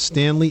giving away the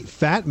Stanley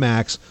Fat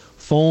Max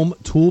foam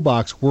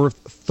toolbox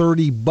worth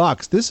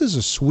 $30. This is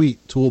a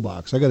sweet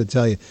toolbox, I got to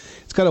tell you.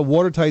 It's got a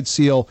watertight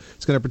seal.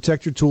 It's going to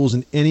protect your tools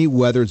in any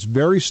weather. It's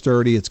very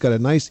sturdy. It's got a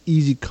nice,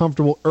 easy,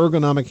 comfortable,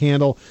 ergonomic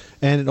handle,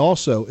 and it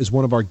also is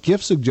one of our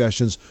gift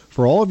suggestions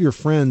for all of your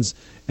friends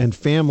and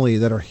family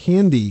that are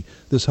handy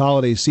this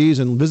holiday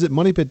season. Visit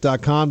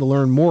MoneyPit.com to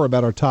learn more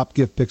about our top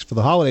gift picks for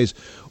the holidays,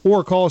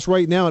 or call us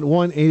right now at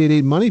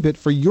 1-888-MONEY-PIT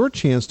for your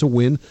chance to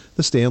win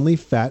the Stanley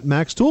Fat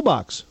Max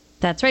Toolbox.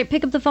 That's right.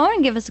 Pick up the phone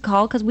and give us a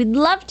call, because we'd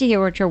love to hear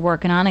what you're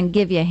working on and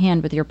give you a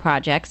hand with your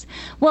projects.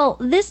 Well,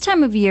 this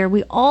time of year,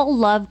 we all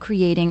love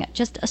creating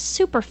just a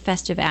super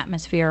festive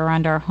atmosphere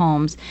around our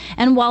homes.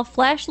 And while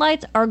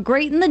flashlights are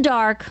great in the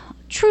dark,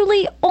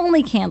 truly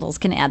only candles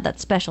can add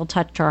that special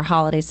touch to our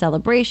holiday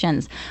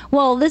celebrations.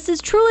 Well, this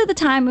is truly the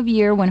time of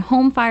year when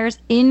home fires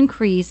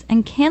increase,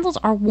 and candles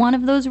are one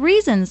of those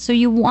reasons. So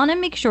you want to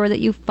make sure that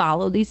you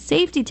follow these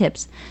safety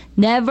tips.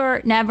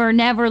 Never, never,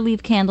 never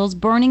leave candles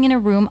burning in a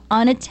room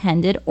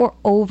unattended or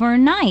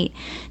overnight.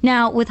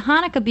 Now, with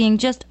Hanukkah being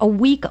just a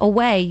week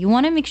away, you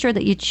want to make sure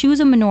that you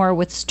choose a menorah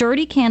with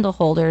sturdy candle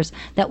holders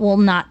that will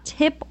not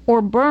tip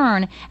or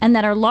burn, and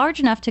that are large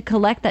enough to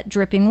collect that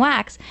dripping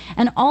wax.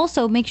 And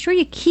also make sure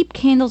you keep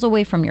candles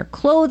away from your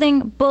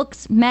clothing,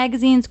 books,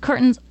 magazines,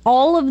 curtains.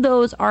 All of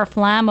those are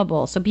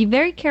flammable, so be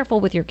very careful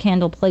with your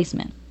candle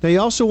placement. Now,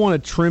 you also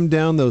want to trim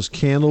down those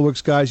candle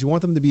wicks, guys. You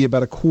want them to be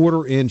about a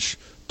 1/4 inch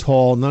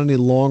tall, not any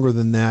longer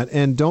than that.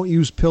 And don't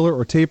use pillar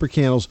or taper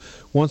candles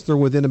once they're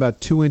within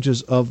about 2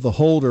 inches of the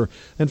holder.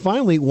 And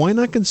finally, why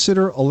not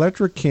consider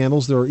electric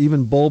candles? There are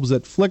even bulbs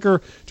that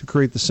flicker to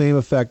create the same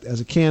effect as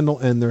a candle,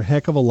 and they're a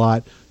heck of a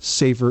lot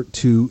safer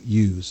to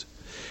use.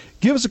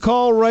 Give us a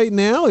call right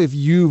now if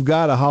you've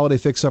got a holiday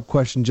fix-up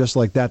question just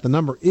like that. The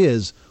number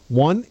is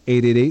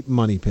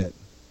 1-888-MONEY-PIT.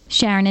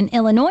 Sharon in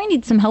Illinois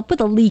needs some help with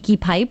a leaky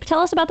pipe. Tell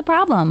us about the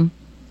problem.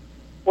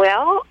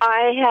 Well,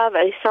 I have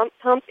a sump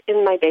pump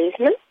in my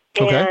basement,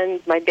 and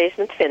my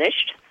basement's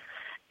finished,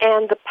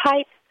 and the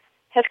pipe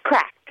has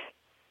cracked.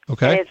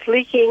 Okay. And it's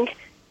leaking,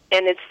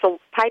 and it's the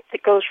pipe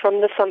that goes from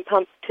the sump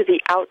pump to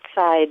the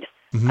outside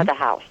of the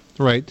house.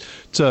 Right.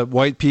 It's a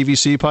white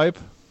PVC pipe?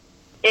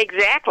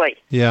 Exactly.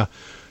 Yeah.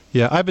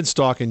 Yeah, I've been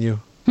stalking you.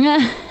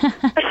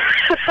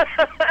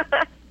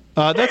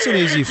 That's an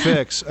easy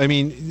fix. I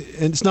mean,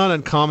 it's not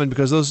uncommon,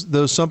 because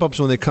those sump pumps,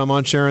 when they come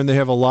on, Sharon, they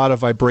have a lot of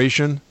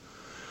vibration.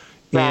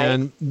 Right.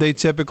 And they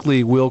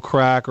typically will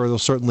crack, or they'll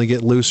certainly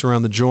get loose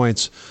around the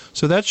joints.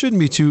 So that shouldn't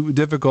be too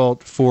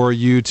difficult for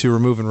you to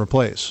remove and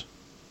replace.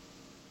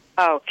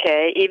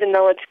 Okay, even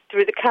though it's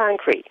through the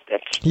concrete.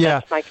 That's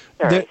my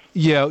concern.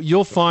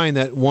 You'll find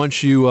that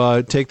once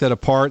you take that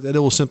apart, that it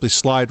will simply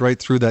slide right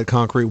through that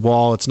concrete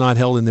wall. It's not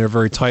held in there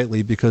very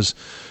tightly, because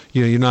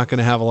you're not going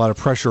to have a lot of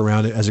pressure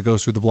around it as it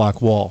goes through the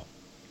block wall.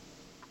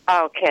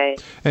 Okay.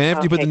 And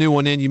after you put the new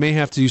one in, you may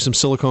have to use some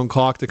silicone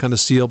caulk to kind of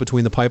seal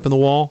between the pipe and the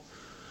wall.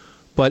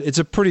 But it's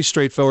a pretty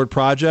straightforward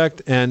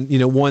project, and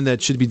one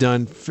that should be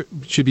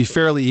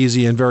fairly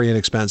easy and very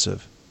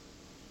inexpensive.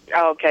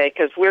 Okay,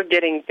 because we're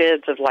getting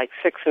bids of like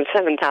 $6,000 and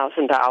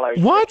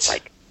 $7,000. What?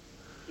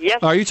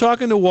 Yes. Are you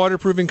talking to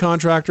waterproofing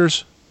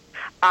contractors?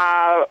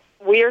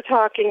 we are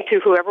talking to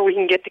whoever we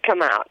can get to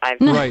come out.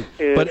 Right.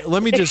 But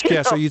let me just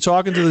guess. Are you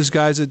talking to these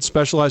guys that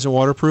specialize in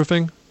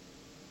waterproofing?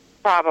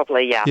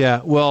 Probably, yeah.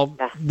 Yeah. Well,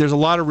 there's a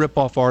lot of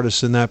rip-off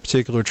artists in that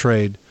particular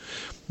trade.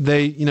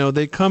 They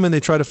come and they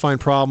try to find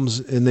problems,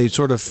 and they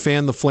sort of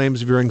fan the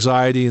flames of your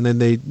anxiety, and then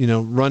they,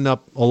 run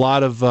up a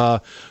lot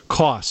of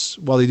costs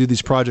while they do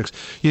these projects.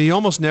 You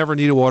almost never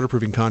need a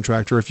waterproofing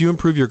contractor. If you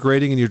improve your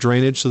grading and your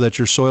drainage so that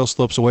your soil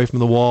slopes away from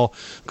the wall,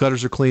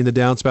 gutters are clean, the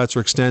downspouts are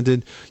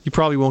extended, you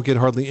probably won't get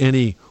hardly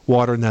any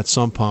water in that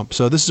sump pump.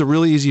 So this is a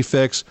really easy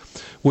fix,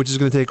 which is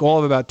going to take all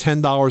of about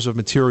 $10 of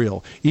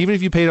material. Even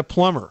if you paid a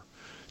plumber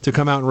to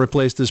come out and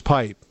replace this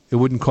pipe, it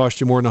wouldn't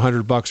cost you more than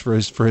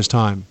 $100 for his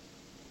time.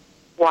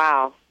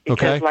 Wow.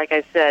 Because, like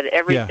I said,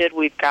 every bid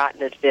we've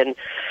gotten has been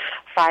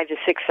 $5,000 to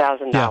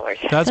 $6,000. Yeah,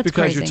 that's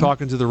because you're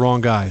talking to the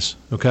wrong guys,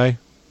 okay?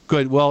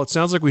 Good. Well, it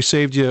sounds like we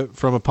saved you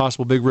from a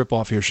possible big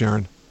ripoff here,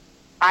 Sharon.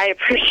 I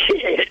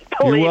appreciate it.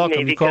 You're Believe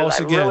welcome. me, You call because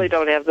us I again. really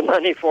don't have the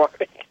money for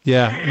it.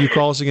 Yeah, you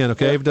call us again,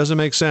 okay? If it doesn't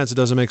make sense, it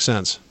doesn't make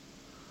sense.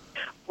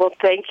 Well,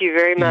 thank you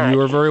very much. You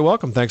are very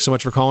welcome. Thanks so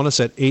much for calling us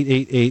at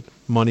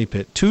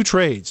 888-MONEY-PIT. Two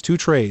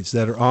trades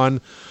that are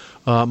on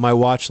my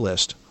watch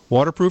list.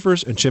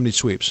 Waterproofers and chimney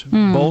sweeps,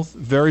 both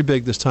very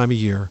big this time of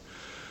year.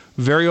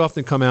 Very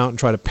often come out and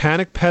try to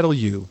panic peddle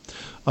you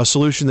a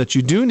solution that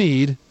you do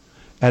need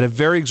at a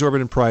very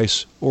exorbitant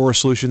price, or a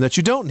solution that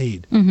you don't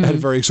need at a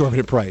very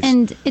exorbitant price.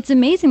 And it's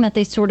amazing that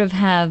they sort of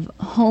have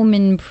home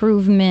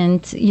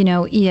improvement,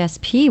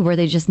 ESP, where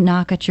they just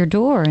knock at your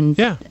door and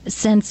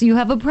sense you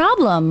have a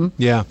problem.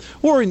 Yeah.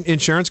 Or in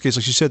Sharon's case,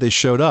 like she said, they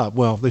showed up.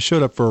 Well, they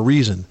showed up for a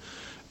reason.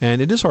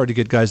 And it is hard to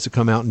get guys to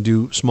come out and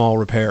do small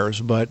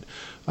repairs. But,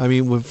 I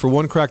mean, for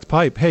one cracked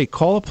pipe, hey,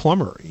 call a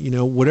plumber.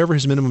 Whatever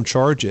his minimum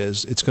charge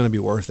is, it's going to be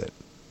worth it.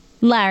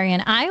 Larry in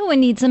Iowa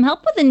needs some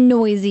help with a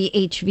noisy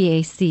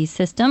HVAC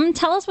system.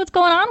 Tell us what's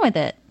going on with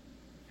it.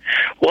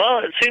 Well,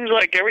 it seems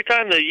like every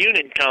time the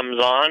unit comes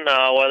on,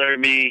 whether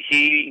it be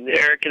heat,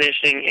 air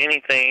conditioning,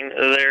 anything,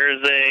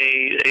 there's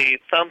a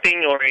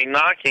thumping or a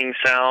knocking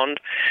sound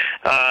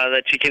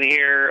that you can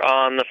hear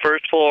on the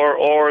first floor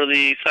or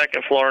the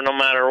second floor, no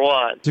matter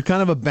what. Is it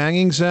kind of a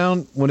banging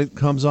sound when it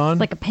comes on?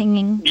 Like a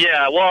pinging?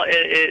 Yeah, well,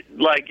 it's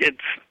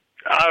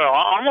I don't know,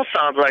 almost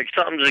sounds like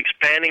something's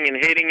expanding and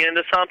hitting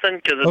into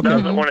something, because it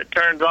does it when it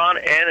turns on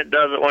and it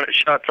does it when it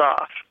shuts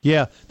off.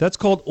 Yeah, that's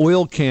called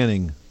oil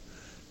canning.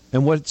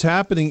 And what's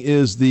happening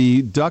is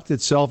the duct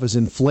itself is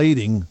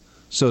inflating,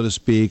 so to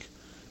speak,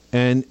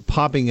 and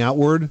popping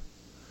outward.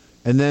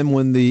 And then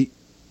when the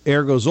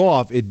air goes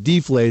off, it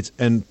deflates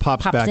and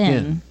pops back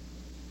in.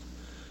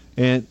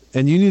 And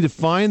you need to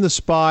find the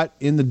spot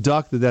in the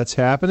duct that's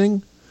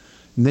happening.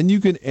 And then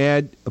you can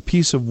add a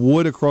piece of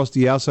wood across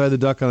the outside of the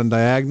duct on a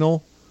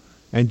diagonal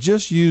and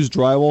just use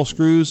drywall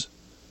screws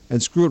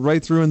and screw it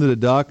right through into the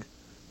duct.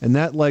 And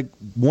that, like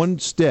one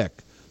stick,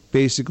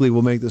 basically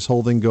will make this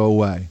whole thing go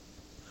away.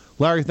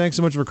 Larry, thanks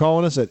so much for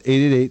calling us at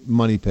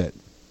 888-MONEY-PIT.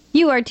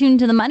 You are tuned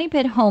to the Money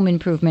Pit Home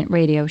Improvement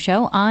Radio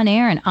Show, on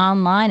air and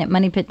online at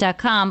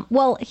moneypit.com.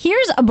 Well,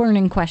 here's a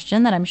burning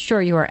question that I'm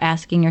sure you are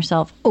asking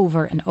yourself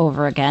over and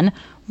over again.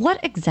 What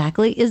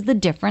exactly is the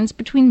difference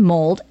between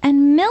mold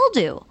and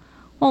mildew?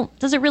 Well,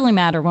 does it really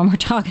matter when we're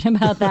talking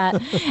about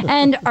that?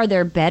 And are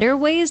there better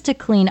ways to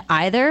clean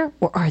either,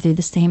 or are they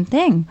the same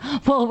thing?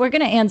 Well, we're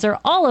going to answer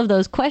all of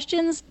those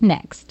questions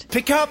next.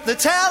 Pick up the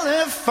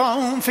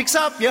telephone, fix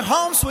up your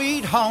home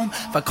sweet home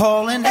by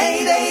calling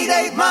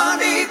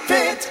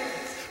 888-MONEY-PIT.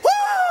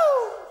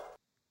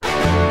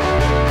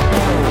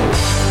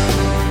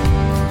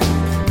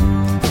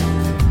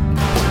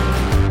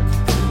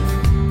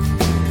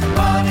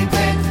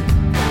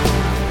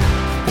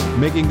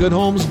 Making good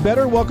homes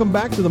better. Welcome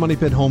back to the Money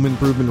Pit Home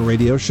Improvement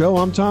Radio Show.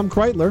 I'm Tom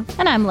Kreitler.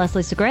 And I'm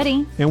Leslie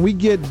Segretti. And we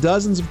get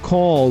dozens of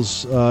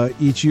calls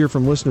each year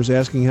from listeners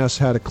asking us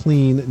how to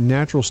clean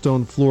natural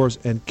stone floors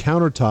and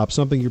countertops,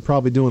 something you're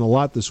probably doing a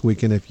lot this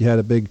weekend if you had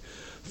a big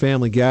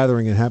family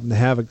gathering and happen to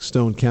have a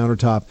stone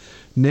countertop.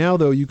 Now,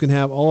 though, you can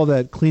have all of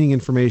that cleaning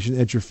information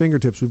at your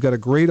fingertips. We've got a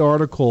great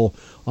article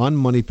on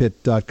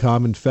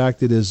moneypit.com. In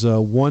fact, it is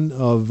one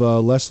of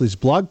Leslie's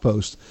blog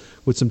posts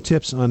with some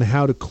tips on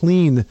how to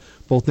clean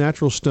both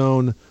natural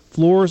stone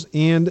floors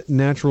and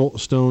natural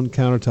stone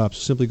countertops.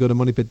 Simply go to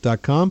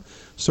moneypit.com,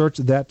 search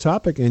that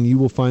topic, and you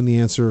will find the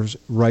answers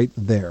right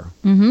there.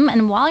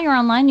 And while you're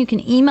online, you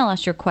can email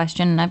us your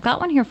question. And I've got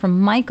one here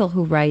from Michael,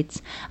 who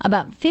writes,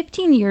 about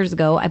 15 years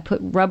ago, I put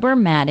rubber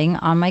matting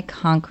on my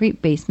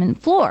concrete basement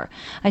floor.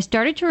 I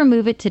started to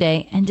remove it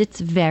today, and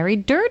it's very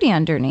dirty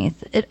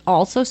underneath. It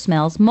also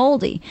smells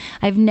moldy.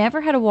 I've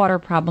never had a water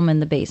problem in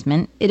the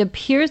basement. It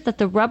appears that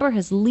the rubber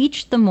has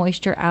leached the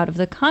moisture out of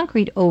the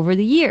concrete over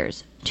the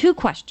years. 2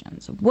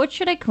 questions. What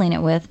should I clean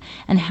it with,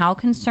 and how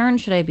concerned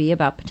should I be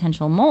about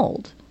potential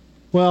mold?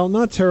 Well,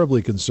 not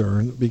terribly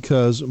concerned,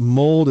 because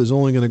mold is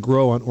only going to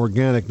grow on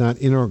organic, not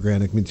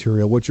inorganic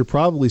material. What you're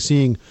probably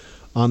seeing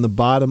on the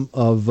bottom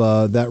of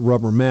that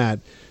rubber mat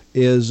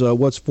is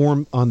what's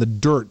formed on the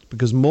dirt,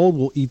 because mold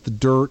will eat the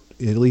dirt,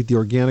 it'll eat the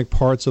organic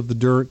parts of the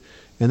dirt,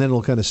 and then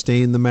it'll kind of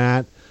stain the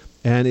mat.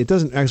 And it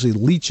doesn't actually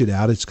leach it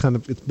out. It's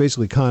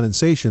basically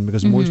condensation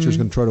because moisture is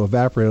going to try to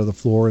evaporate out of the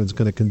floor and it's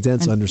going to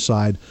condense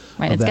underside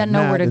Right, of it's that got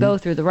nowhere mat. to go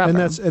through the rubber.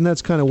 And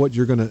that's kind of what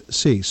you're going to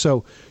see.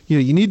 So,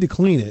 you need to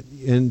clean it.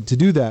 And to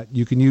do that,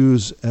 you can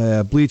use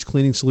bleach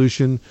cleaning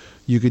solution.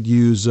 You could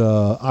use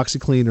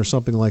OxyClean or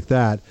something like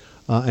that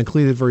and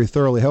clean it very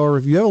thoroughly. However,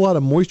 if you have a lot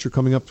of moisture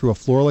coming up through a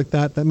floor like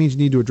that, that means you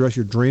need to address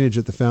your drainage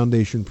at the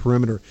foundation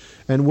perimeter.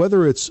 And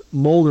whether it's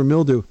mold or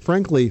mildew,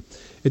 frankly,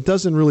 it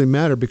doesn't really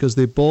matter because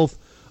they both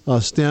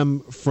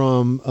stem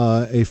from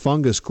a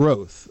fungus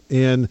growth,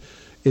 and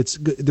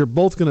they're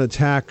both going to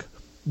attack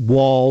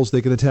walls.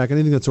 They can attack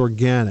anything that's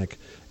organic,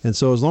 and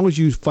so as long as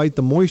you fight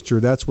the moisture,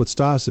 that's what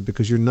stops it,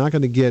 because you're not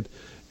going to get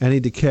any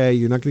decay,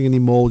 you're not going to get any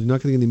mold, you're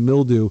not going to get any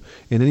mildew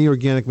in any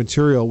organic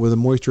material where the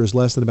moisture is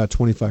less than about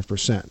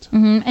 25%.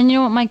 And you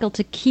know what, Michael,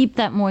 to keep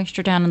that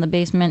moisture down in the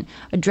basement,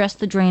 address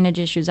the drainage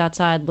issues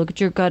outside, look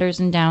at your gutters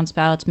and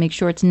downspouts, make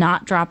sure it's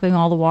not dropping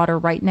all the water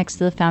right next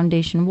to the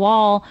foundation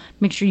wall,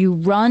 make sure you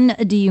run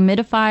a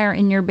dehumidifier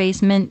in your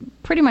basement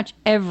pretty much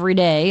every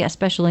day,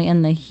 especially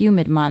in the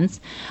humid months,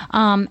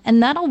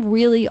 and that'll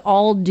really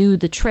all do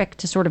the trick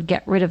to sort of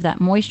get rid of that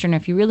moisture. And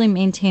if you really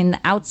maintain the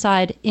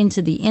outside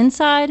into the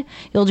inside,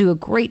 you'll do a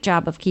great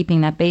job of keeping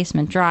that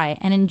basement dry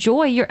and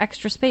enjoy your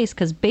extra space,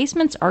 because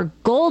basements are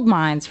gold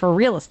mines for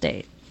real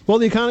estate. Well,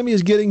 the economy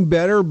is getting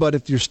better, but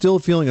if you're still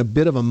feeling a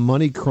bit of a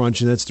money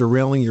crunch and that's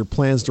derailing your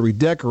plans to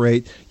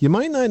redecorate, you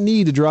might not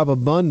need to drop a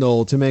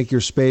bundle to make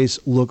your space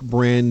look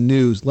brand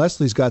new.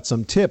 Leslie's got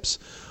some tips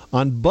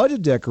on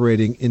budget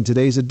decorating in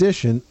today's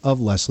edition of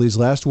Leslie's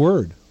Last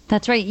Word.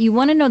 That's right. You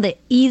want to know the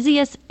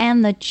easiest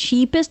and the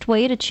cheapest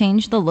way to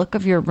change the look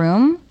of your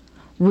room?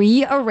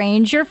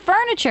 Rearrange your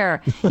furniture.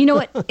 You know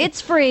what?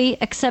 It's free,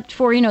 except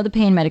for, the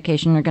pain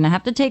medication you're going to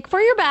have to take for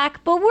your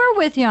back, but we're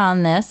with you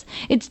on this.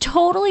 It's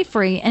totally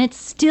free, and it's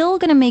still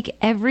going to make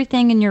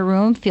everything in your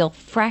room feel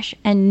fresh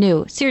and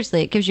new.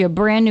 Seriously, it gives you a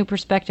brand new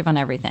perspective on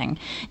everything.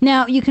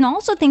 Now, you can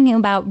also think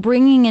about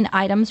bringing in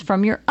items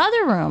from your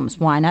other rooms.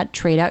 Why not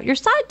trade out your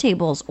side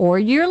tables or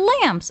your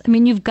lamps? I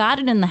mean, you've got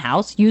it in the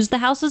house. Use the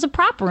house as a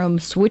prop room.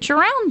 Switch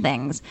around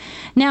things.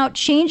 Now,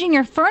 changing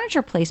your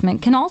furniture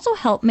placement can also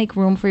help make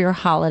room for your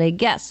holiday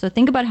guests. So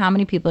think about how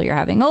many people you're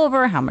having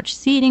over, how much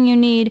seating you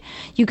need.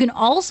 You can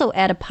also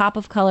add a pop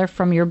of color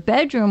from your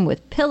bedroom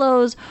with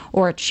pillows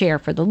or a chair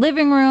for the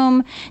living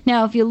room.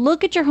 Now, if you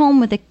look at your home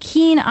with a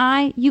keen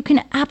eye, you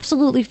can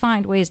absolutely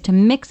find ways to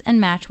mix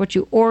and match what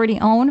you already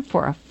own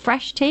for a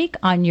fresh take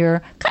on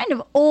your kind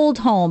of old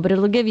home, but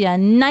it'll give you a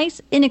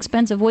nice,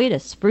 inexpensive way to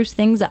spruce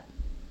things up.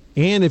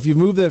 And if you've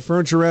moved that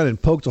furniture around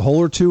and poked a hole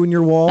or two in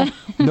your wall,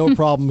 no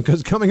problem,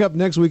 because coming up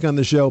next week on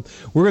the show,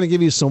 we're going to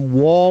give you some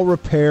wall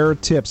repair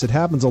tips. It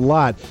happens a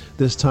lot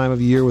this time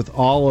of year with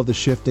all of the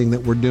shifting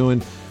that we're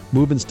doing,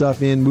 moving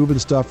stuff in, moving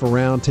stuff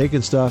around,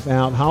 taking stuff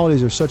out.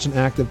 Holidays are such an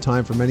active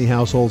time for many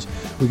households.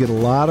 We get a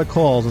lot of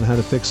calls on how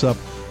to fix up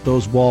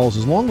those walls,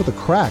 along with the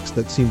cracks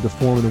that seem to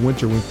form in the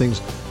winter when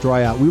things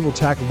dry out. We will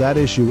tackle that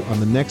issue on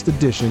the next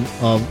edition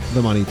of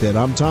The Money Pit.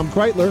 I'm Tom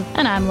Kreitler.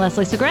 And I'm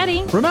Leslie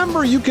Segretti.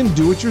 Remember, you can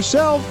do it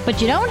yourself,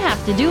 but you don't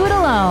have to do it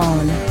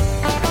alone.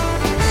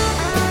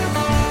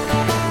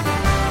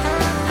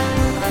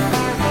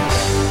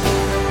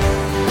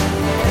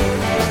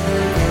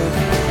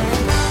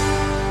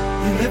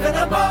 You live in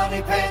a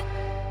money pit.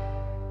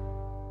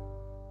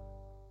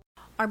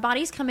 Our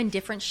bodies come in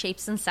different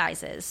shapes and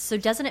sizes, so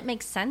doesn't it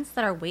make sense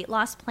that our weight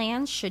loss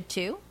plans should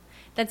too?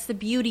 That's the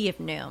beauty of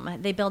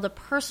Noom. They build a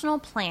personal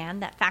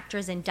plan that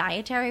factors in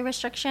dietary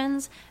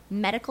restrictions,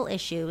 medical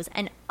issues,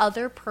 and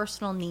other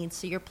personal needs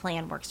so your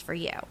plan works for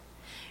you.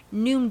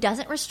 Noom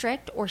doesn't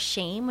restrict or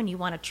shame when you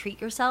want to treat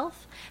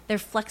yourself. Their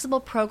flexible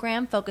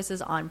program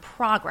focuses on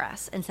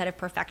progress instead of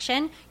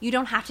perfection. You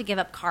don't have to give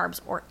up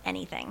carbs or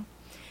anything.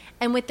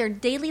 And with their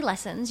daily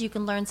lessons, you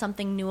can learn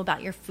something new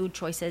about your food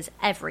choices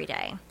every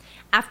day.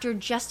 After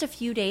just a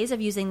few days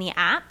of using the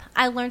app,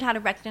 I learned how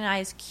to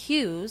recognize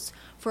cues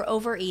for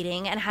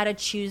overeating and how to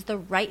choose the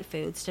right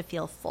foods to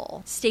feel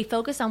full. Stay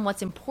focused on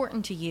what's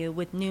important to you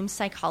with Noom's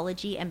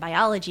psychology and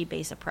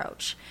biology-based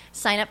approach.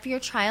 Sign up for your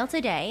trial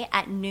today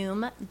at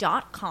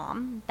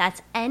Noom.com.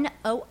 That's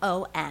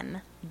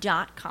Noom.com.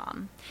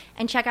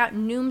 And check out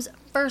Noom's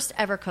first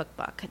ever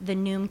cookbook, The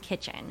Noom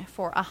Kitchen,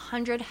 for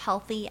 100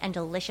 healthy and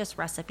delicious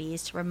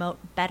recipes to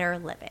promote better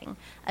living.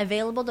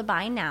 Available to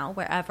buy now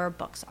wherever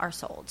books are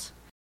sold.